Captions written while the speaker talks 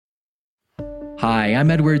Hi, I'm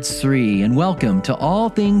Edward Sri, and welcome to All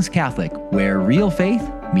Things Catholic, where real faith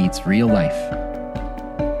meets real life.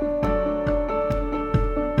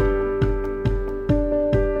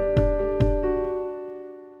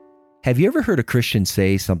 Have you ever heard a Christian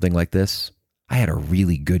say something like this? I had a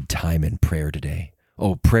really good time in prayer today.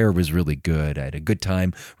 Oh, prayer was really good. I had a good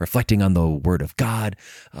time reflecting on the Word of God.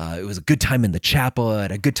 It was a good time in the chapel. I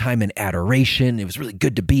had a good time in adoration. It was really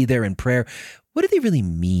good to be there in prayer. What do they really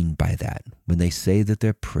mean by that when they say that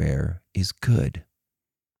their prayer is good?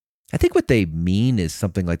 I think what they mean is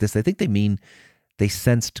something like this. I think they mean they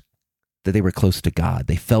sensed that they were close to God.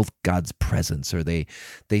 They felt God's presence, or they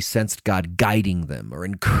sensed God guiding them or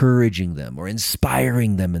encouraging them or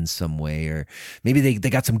inspiring them in some way, or maybe they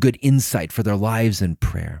got some good insight for their lives in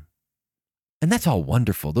prayer. And that's all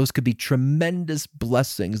wonderful. Those could be tremendous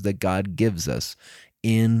blessings that God gives us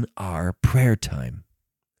in our prayer time.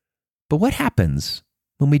 But what happens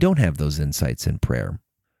when we don't have those insights in prayer?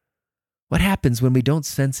 What happens when we don't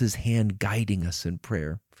sense His hand guiding us in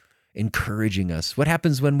prayer, encouraging us? What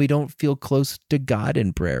happens when we don't feel close to God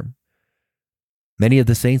in prayer? Many of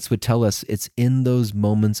the saints would tell us it's in those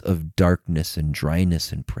moments of darkness and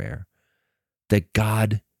dryness in prayer that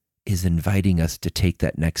God is inviting us to take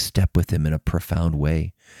that next step with Him in a profound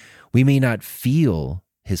way. We may not feel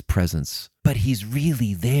His presence, but He's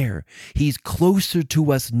really there. He's closer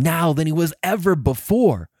to us now than He was ever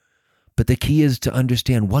before. But the key is to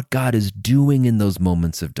understand what God is doing in those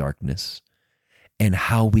moments of darkness and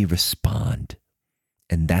how we respond.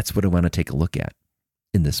 And that's what I want to take a look at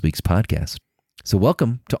in this week's podcast. So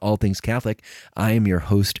welcome to All Things Catholic. I am your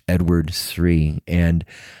host, Edward Sri, and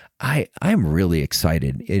I'm really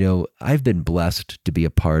excited. I've been blessed to be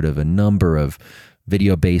a part of a number of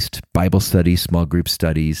video-based Bible studies, small group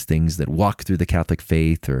studies, things that walk through the Catholic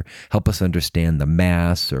faith or help us understand the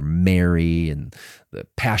Mass or Mary and the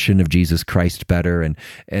Passion of Jesus Christ better. And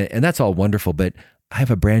that's all wonderful, but I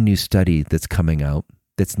have a brand new study that's coming out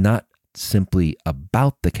that's not simply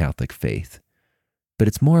about the Catholic faith, but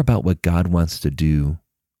it's more about what God wants to do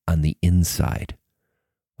on the inside,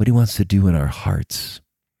 what He wants to do in our hearts.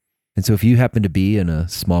 And so if you happen to be in a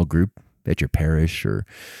small group at your parish or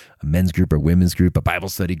a men's group or women's group, a Bible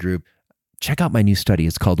study group, check out my new study.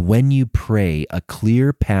 It's called When You Pray, A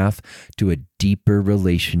Clear Path to a Deeper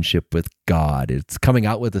Relationship with God. It's coming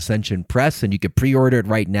out with Ascension Press, and you can pre-order it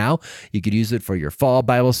right now. You could use it for your fall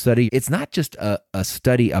Bible study. It's not just a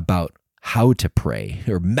study about how to pray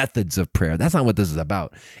or methods of prayer. That's not what this is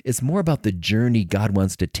about. It's more about the journey God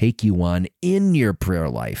wants to take you on in your prayer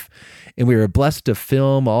life. And we were blessed to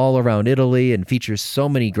film all around Italy and feature so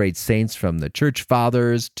many great saints, from the church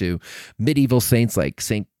fathers to medieval saints like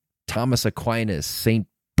St. Thomas Aquinas, St.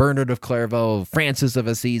 Bernard of Clairvaux, Francis of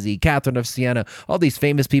Assisi, Catherine of Siena, all these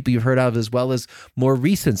famous people you've heard of, as well as more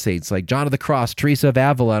recent saints like John of the Cross, Teresa of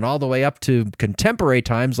Avila, and all the way up to contemporary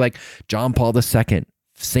times like John Paul II,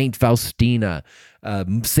 Saint Faustina,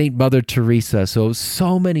 Saint Mother Teresa.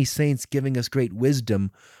 So many saints giving us great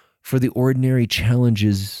wisdom for the ordinary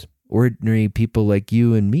challenges ordinary people like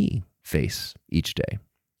you and me face each day.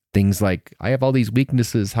 Things like, I have all these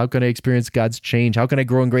weaknesses. How can I experience God's change? How can I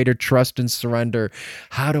grow in greater trust and surrender?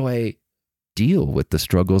 How do I deal with the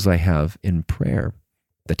struggles I have in prayer?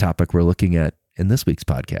 The topic we're looking at in this week's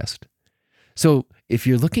podcast. So if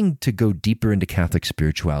you're looking to go deeper into Catholic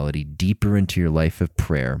spirituality, deeper into your life of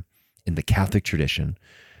prayer in the Catholic tradition,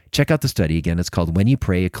 check out the study. Again, it's called When You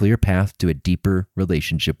Pray, A Clear Path to a Deeper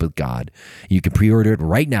Relationship with God. You can pre-order it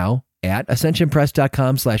right now at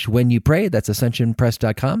ascensionpress.com/whenyoupray. That's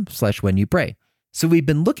ascensionpress.com/whenyoupray. So we've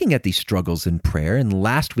been looking at these struggles in prayer, and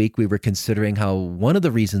last week we were considering how one of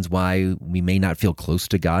the reasons why we may not feel close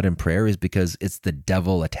to God in prayer is because it's the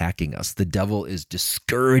devil attacking us. The devil is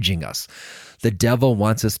discouraging us. The devil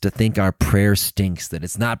wants us to think our prayer stinks, that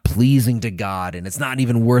it's not pleasing to God, and it's not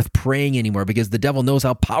even worth praying anymore, because the devil knows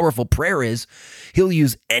how powerful prayer is. He'll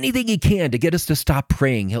use anything he can to get us to stop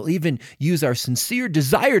praying. He'll even use our sincere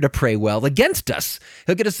desire to pray well against us.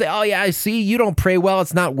 He'll get us to say, oh yeah, I see, you don't pray well.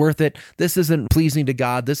 It's not worth it. This isn't pleasing to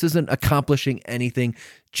God. This isn't accomplishing anything.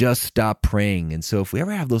 Just stop praying. And so if we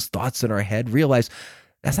ever have those thoughts in our head, realize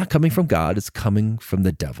that's not coming from God. It's coming from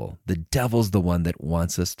the devil. The devil's the one that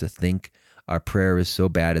wants us to think our prayer is so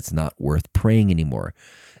bad it's not worth praying anymore.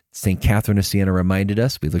 St. Catherine of Siena reminded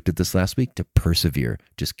us, we looked at this last week, to persevere.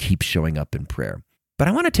 Just keep showing up in prayer. But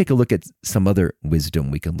I want to take a look at some other wisdom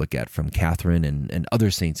we can look at from Catherine and other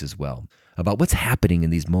saints as well, about what's happening in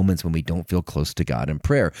these moments when we don't feel close to God in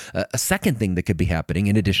prayer. A second thing that could be happening,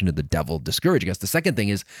 in addition to the devil discouraging us, the second thing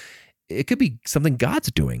is it could be something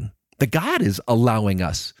God's doing. That God is allowing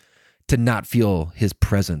us to not feel His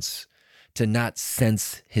presence, to not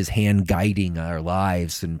sense his hand guiding our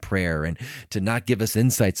lives in prayer and to not give us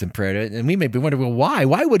insights in prayer. And we may be wondering, well, why?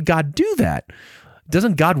 Why would God do that?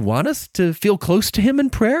 Doesn't God want us to feel close to him in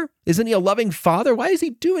prayer? Isn't he a loving father? Why is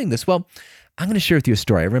he doing this? Well, I'm going to share with you a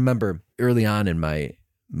story. I remember early on in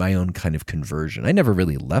my own kind of conversion. I never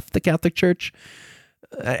really left the Catholic Church.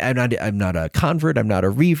 I'm not a convert. I'm not a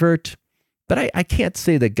revert. But I can't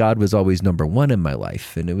say that God was always number one in my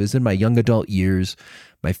life. And it was in my young adult years,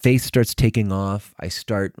 my faith starts taking off. I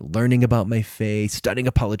start learning about my faith, studying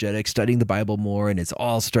apologetics, studying the Bible more, and it's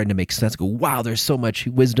all starting to make sense. I go, wow, there's so much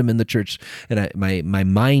wisdom in the church. And my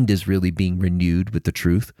mind is really being renewed with the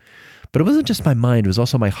truth. But it wasn't just my mind, it was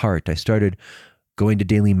also my heart. I started going to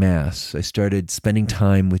daily mass. I started spending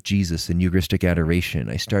time with Jesus in Eucharistic adoration.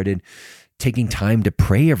 I started taking time to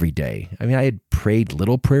pray every day. I mean, I had prayed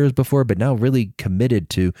little prayers before, but now really committed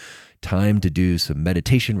to time to do some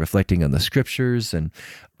meditation, reflecting on the scriptures, and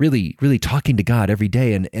really, really talking to God every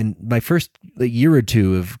day. And my first year or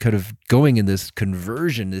two of kind of going in this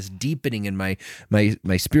conversion, this deepening in my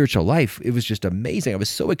spiritual life, it was just amazing. I was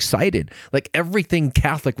so excited. Like everything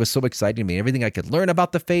Catholic was so exciting to me. Everything I could learn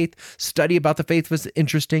about the faith, study about the faith was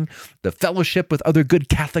interesting. The fellowship with other good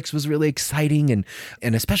Catholics was really exciting.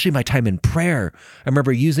 And especially my time in prayer. I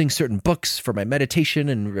remember using certain books for my meditation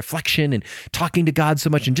and reflection and talking to God so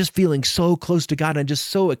much and just feeling so close to God and just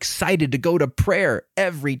so excited to go to prayer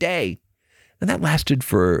every day. And that lasted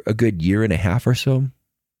for a good year and a half or so. And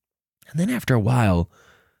then after a while,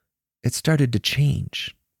 it started to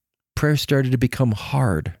change. Prayer started to become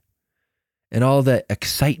hard. And all the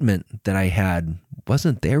excitement that I had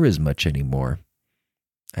wasn't there as much anymore.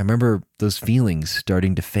 I remember those feelings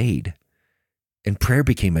starting to fade. And prayer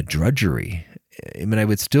became a drudgery. I mean, I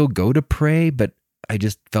would still go to pray, but I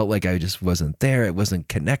just felt like I just wasn't there. It wasn't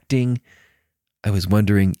connecting. I was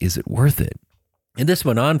wondering, is it worth it? And this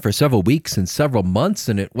went on for several weeks and several months,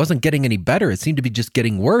 and it wasn't getting any better. It seemed to be just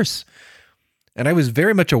getting worse. And I was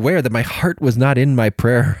very much aware that my heart was not in my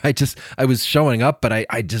prayer. I was showing up, but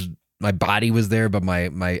my body was there, but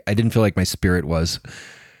I didn't feel like my spirit was.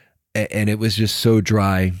 And it was just so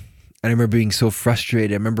dry. And I remember being so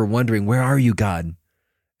frustrated. I remember wondering, where are you, God? And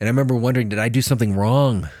I remember wondering, did I do something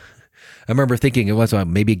wrong? I remember thinking it was,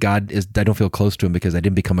 maybe God I don't feel close to him because I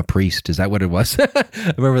didn't become a priest. Is that what it was?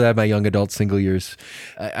 I remember that in my young adult single years.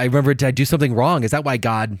 I remember, did I do something wrong? Is that why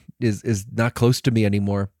God is not close to me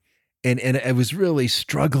anymore? And I was really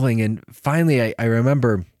struggling. And finally, I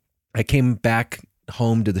remember I came back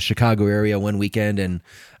home to the Chicago area one weekend, and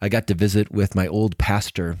I got to visit with my old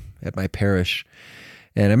pastor at my parish.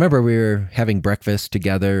 And I remember we were having breakfast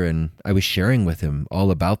together, and I was sharing with him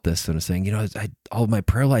all about this, and I was saying, all of my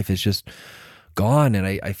prayer life is just gone, and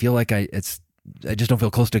I feel like I just don't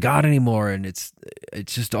feel close to God anymore, and it's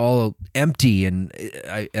just all empty. And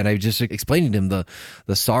I just explained to him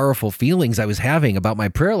the sorrowful feelings I was having about my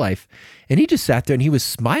prayer life, and he just sat there and he was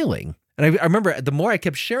smiling. And I remember the more I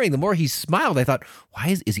kept sharing, the more he smiled. I thought,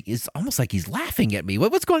 why is he? It's almost like he's laughing at me.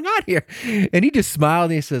 What's going on here? And he just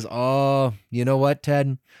smiled and he says, oh, you know what,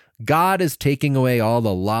 Ted? God is taking away all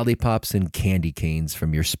the lollipops and candy canes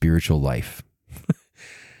from your spiritual life. And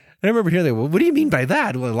I remember hearing, well, what do you mean by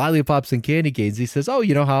that? Well, lollipops and candy canes. He says, oh,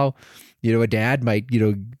 you know how, a dad might,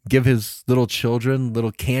 give his little children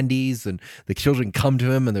little candies, and the children come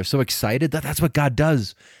to him and they're so excited. That's what God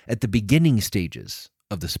does at the beginning stages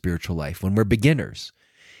of the spiritual life. When we're beginners,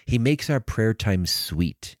 he makes our prayer time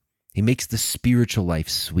sweet. He makes the spiritual life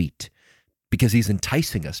sweet because he's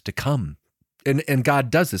enticing us to come. And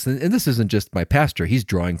God does this. And this isn't just my pastor. He's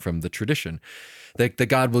drawing from the tradition. That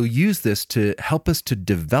God will use this to help us to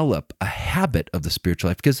develop a habit of the spiritual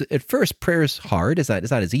life. Because at first, prayer is hard. It's not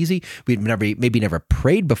as easy. We've maybe never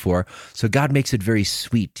prayed before. So God makes it very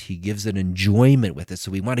sweet. He gives an enjoyment with it.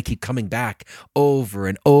 So we want to keep coming back over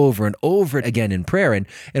and over and over again in prayer. And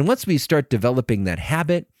once we start developing that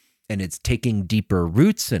habit and it's taking deeper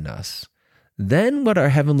roots in us, then what our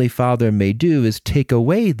Heavenly Father may do is take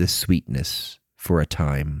away the sweetness for a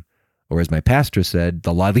time. Or as my pastor said,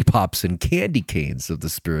 the lollipops and candy canes of the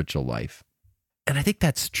spiritual life. And I think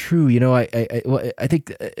that's true. I think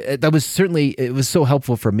that was certainly, it was so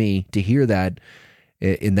helpful for me to hear that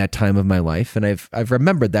in that time of my life. And I've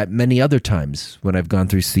remembered that many other times when I've gone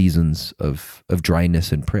through seasons of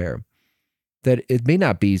dryness in prayer, that it may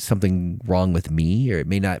not be something wrong with me, or it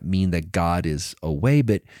may not mean that God is away,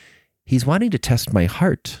 but he's wanting to test my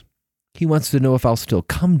heart. He wants to know if I'll still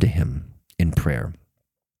come to him in prayer.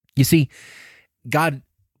 You see, God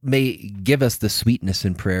may give us the sweetness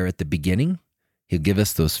in prayer at the beginning. He'll give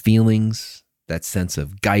us those feelings, that sense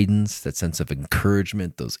of guidance, that sense of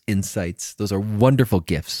encouragement, those insights. Those are wonderful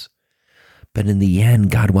gifts. But in the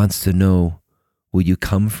end, God wants to know, will you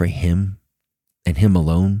come for him and him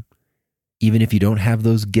alone? Even if you don't have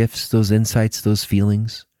those gifts, those insights, those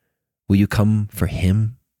feelings, will you come for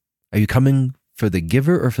him? Are you coming for the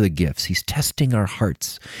giver or for the gifts? He's testing our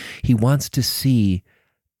hearts. He wants to see,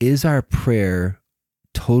 is our prayer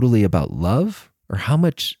totally about love, or how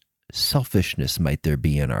much selfishness might there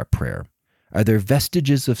be in our prayer? Are there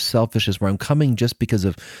vestiges of selfishness where I'm coming just because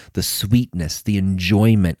of the sweetness, the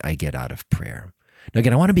enjoyment I get out of prayer? Now,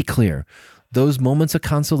 again, I want to be clear. Those moments of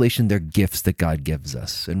consolation, they're gifts that God gives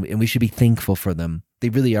us, and we should be thankful for them. They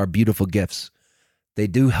really are beautiful gifts. They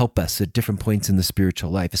do help us at different points in the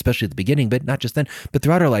spiritual life, especially at the beginning, but not just then. But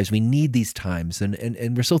throughout our lives, we need these times,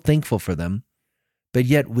 and we're so thankful for them. But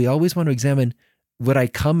yet, we always want to examine, would I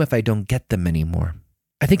come if I don't get them anymore?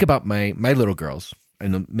 I think about my little girls. I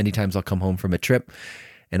know many times I'll come home from a trip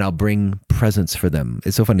and I'll bring presents for them.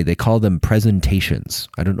 It's so funny. They call them presentations.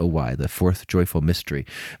 I don't know why, the fourth joyful mystery.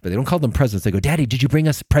 But they don't call them presents. They go, Daddy, did you bring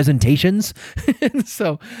us presentations? And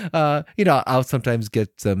so, I'll sometimes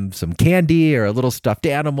get some candy or a little stuffed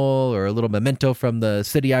animal or a little memento from the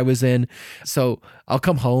city I was in. So I'll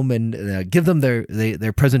come home and give them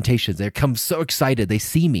their presentations. They come so excited. They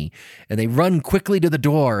see me and they run quickly to the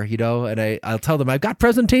door, and I'll tell them, I've got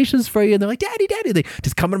presentations for you. And they're like, Daddy, Daddy. They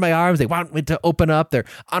just come into my arms. They want me to open up. They're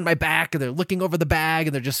on my back and they're looking over the bag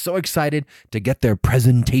and they're just so excited to get their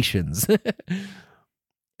presentations.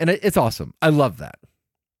 And it's awesome. I love that.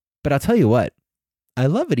 But I'll tell you what, I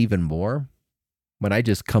love it even more when I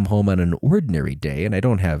just come home on an ordinary day and I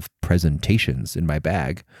don't have presentations in my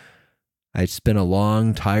bag. I spent a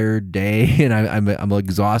long, tired day and I'm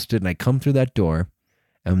exhausted, and I come through that door,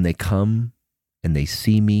 and when they come and they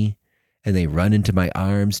see me and they run into my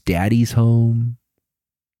arms, Daddy's home,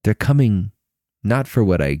 they're coming not for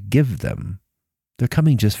what I give them. They're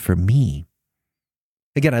coming just for me.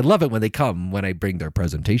 Again, I love it when they come when I bring their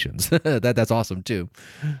presentations. That's awesome too.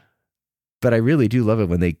 But I really do love it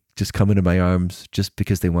when they just come into my arms just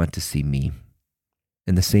because they want to see me.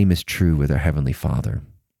 And the same is true with our Heavenly Father.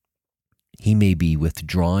 He may be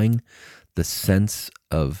withdrawing the sense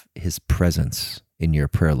of his presence in your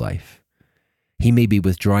prayer life. He may be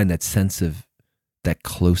withdrawing that sense of that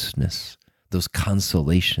closeness, those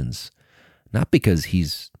consolations, not because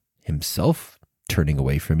he's himself turning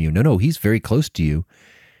away from you. No, he's very close to you.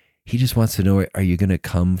 He just wants to know, are you going to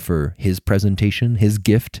come for his presentation, his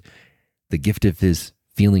gift, the gift of his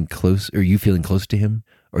feeling close, or you feeling close to him?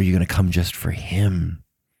 Or are you going to come just for him?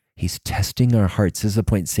 He's testing our hearts. This is a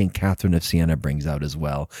point St. Catherine of Siena brings out as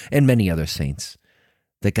well, and many other saints,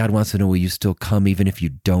 that God wants to know, will you still come even if you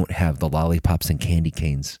don't have the lollipops and candy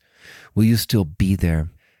canes? Will you still be there?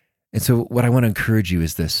 And so what I want to encourage you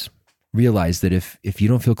is this. Realize that if you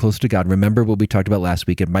don't feel close to God, remember what we talked about last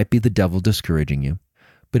week. It might be the devil discouraging you,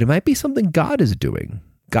 but it might be something God is doing.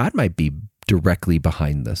 God might be directly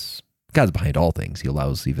behind this. God's behind all things. He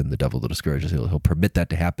allows even the devil to discourage us. He'll permit that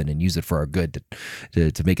to happen and use it for our good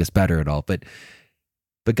to make us better and all. But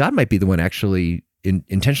God might be the one actually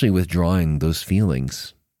intentionally withdrawing those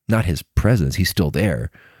feelings, not his presence. He's still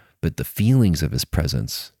there, but the feelings of his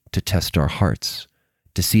presence to test our hearts,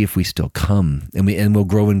 to see if we still come, and we'll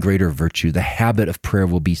grow in greater virtue. The habit of prayer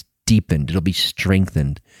will be deepened. It'll be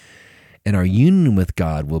strengthened. And our union with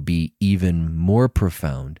God will be even more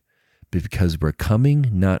profound because we're coming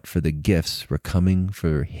not for the gifts, we're coming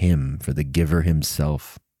for him, for the giver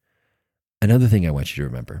himself. Another thing I want you to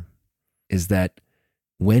remember is that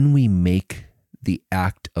when we make the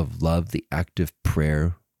act of love, the act of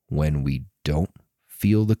prayer, when we don't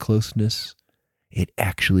feel the closeness, it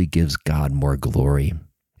actually gives God more glory.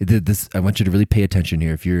 I want you to really pay attention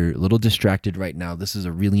here. If you're a little distracted right now, this is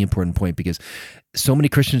a really important point, because so many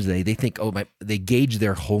Christians today, they think, they gauge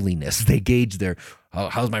their holiness. They gauge their,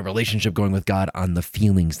 how's my relationship going with God on the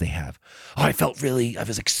feelings they have. I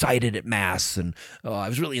was excited at Mass, and I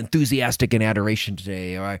was really enthusiastic in adoration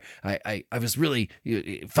today. Or I was really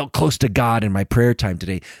felt close to God in my prayer time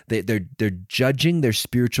today. They're judging their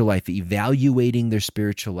spiritual life, evaluating their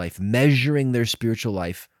spiritual life, measuring their spiritual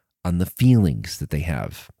life on the feelings that they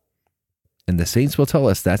have. And the saints will tell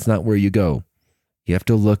us that's not where you go. You have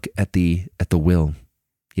to look at the will.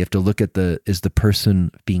 You have to look at is the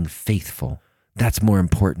person being faithful? That's more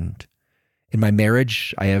important. In my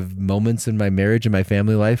marriage, I have moments in my marriage and my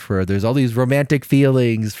family life where there's all these romantic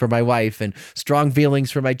feelings for my wife and strong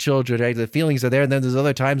feelings for my children. Right? The feelings are there. And then there's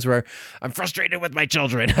other times where I'm frustrated with my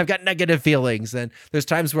children. I've got negative feelings. And there's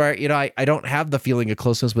times where, I don't have the feeling of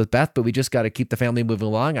closeness with Beth, but we just got to keep the family moving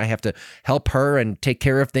along. I have to help her and take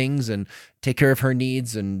care of things and take care of her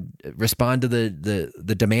needs and respond to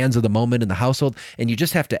the demands of the moment in the household. And you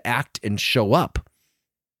just have to act and show up.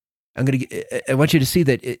 I want you to see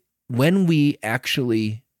that when we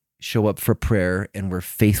actually show up for prayer and we're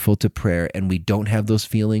faithful to prayer and we don't have those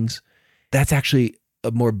feelings, that's actually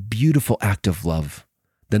a more beautiful act of love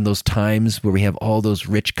than those times where we have all those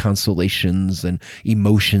rich consolations and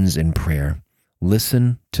emotions in prayer.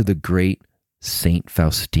 Listen to the great Saint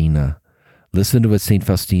Faustina. Listen to what Saint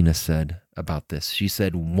Faustina said about this. She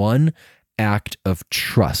said, "One act of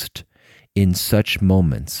trust in such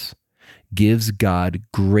moments gives God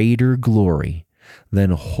greater glory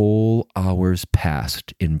than whole hours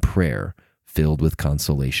passed in prayer filled with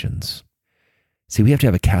consolations." See, we have to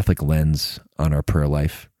have a Catholic lens on our prayer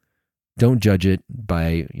life. Don't judge it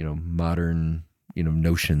by, modern,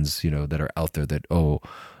 notions, that are out there that,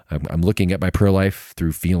 I'm looking at my prayer life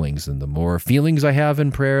through feelings, and the more feelings I have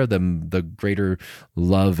in prayer, the greater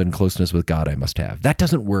love and closeness with God I must have. That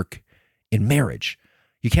doesn't work in marriage.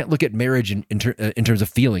 You can't look at marriage in terms of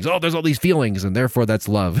feelings. Oh, there's all these feelings, and therefore that's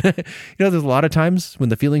love. There's a lot of times when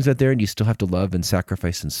the feelings are there and you still have to love and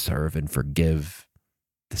sacrifice and serve and forgive.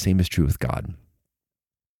 The same is true with God.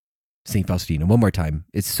 St. Faustina, one more time.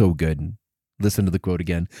 It's so good. Listen to the quote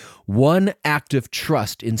again. "One act of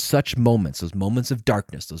trust in such moments, those moments of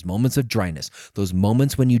darkness, those moments of dryness, those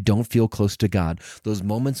moments when you don't feel close to God, those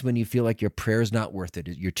moments when you feel like your prayer is not worth it,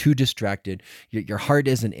 you're too distracted, your heart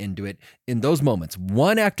isn't into it. In those moments,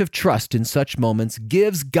 one act of trust in such moments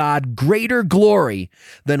gives God greater glory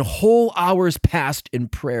than whole hours passed in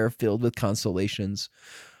prayer filled with consolations."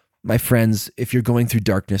 My friends, if you're going through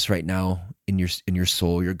darkness right now in your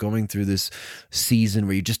soul, you're going through this season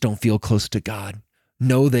where you just don't feel close to God,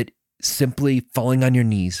 know that simply falling on your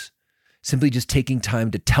knees, simply just taking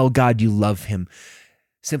time to tell God you love him,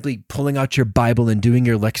 simply pulling out your Bible and doing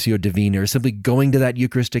your Lectio Divina, or simply going to that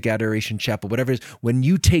Eucharistic Adoration Chapel, whatever it is, when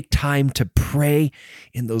you take time to pray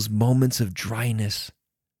in those moments of dryness,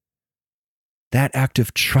 that act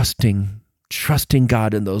of trusting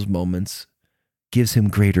God in those moments gives him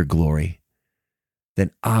greater glory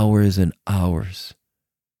than hours and hours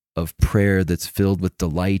of prayer that's filled with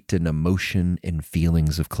delight and emotion and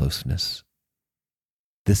feelings of closeness.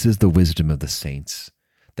 This is the wisdom of the saints.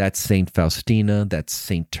 That's Saint Faustina, that's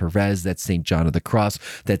Saint Therese, that's Saint John of the Cross,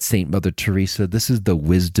 that's Saint Mother Teresa. This is the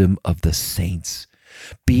wisdom of the saints.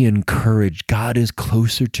 Be encouraged. God is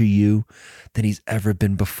closer to you than he's ever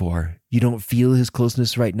been before. You don't feel his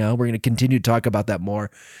closeness right now. We're going to continue to talk about that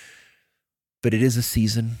more. But it is a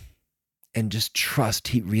season, and just trust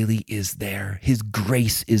he really is there. His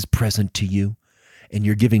grace is present to you, and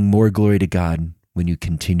you're giving more glory to God when you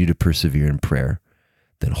continue to persevere in prayer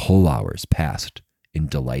than whole hours passed in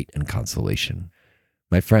delight and consolation.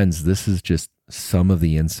 My friends, this is just some of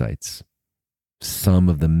the insights, some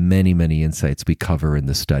of the many, many insights we cover in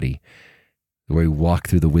the study, where we walk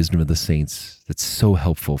through the wisdom of the saints that's so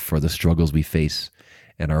helpful for the struggles we face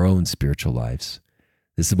in our own spiritual lives.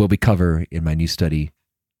 This is what we cover in my new study,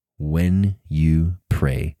 When You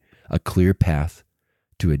Pray, a clear path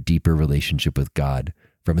to a deeper relationship with God.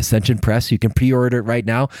 From Ascension Press, you can pre-order it right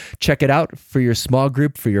now. Check it out for your small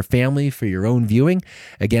group, for your family, for your own viewing.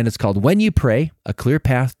 Again, it's called When You Pray, a clear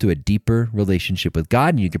path to a deeper relationship with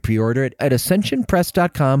God. And you can pre-order it at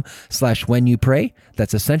ascensionpress.com/whenyoupray.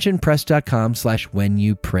 That's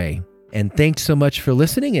ascensionpress.com/whenyoupray. And thanks so much for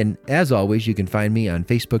listening. And as always, you can find me on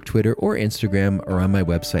Facebook, Twitter, or Instagram, or on my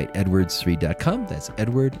website, edwardsri.com. That's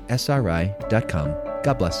edwardsri.com.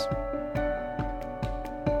 God bless.